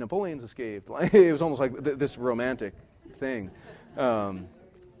 Like, Napoleon's escaped. It was almost like this romantic thing.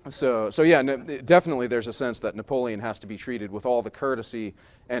 So yeah, definitely there's a sense that Napoleon has to be treated with all the courtesy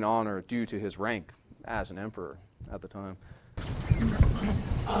and honor due to his rank as an emperor at the time.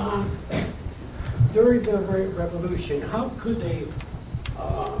 During the Revolution, how could they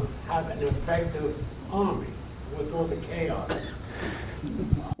have an effective army with all the chaos?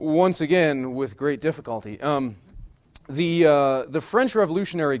 Once again, with great difficulty. The French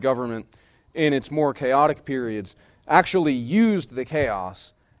Revolutionary government, in its more chaotic periods, actually used the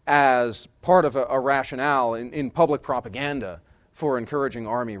chaos as part of a rationale in public propaganda for encouraging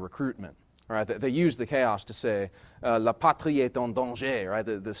army recruitment. Right? They used the chaos to say, "La patrie est en danger," right?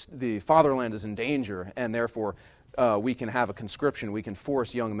 The fatherland is in danger, and therefore we can have a conscription. We can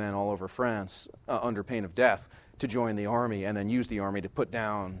force young men all over France under pain of death to join the army, and then use the army to put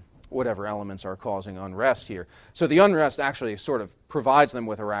down whatever elements are causing unrest here. So the unrest actually sort of provides them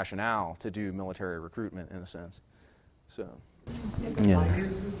with a rationale to do military recruitment in a sense. So, yeah.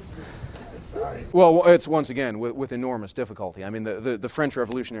 Well, it's once again with enormous difficulty. I mean, the French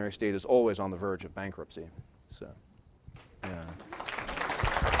revolutionary state is always on the verge of bankruptcy. So, yeah.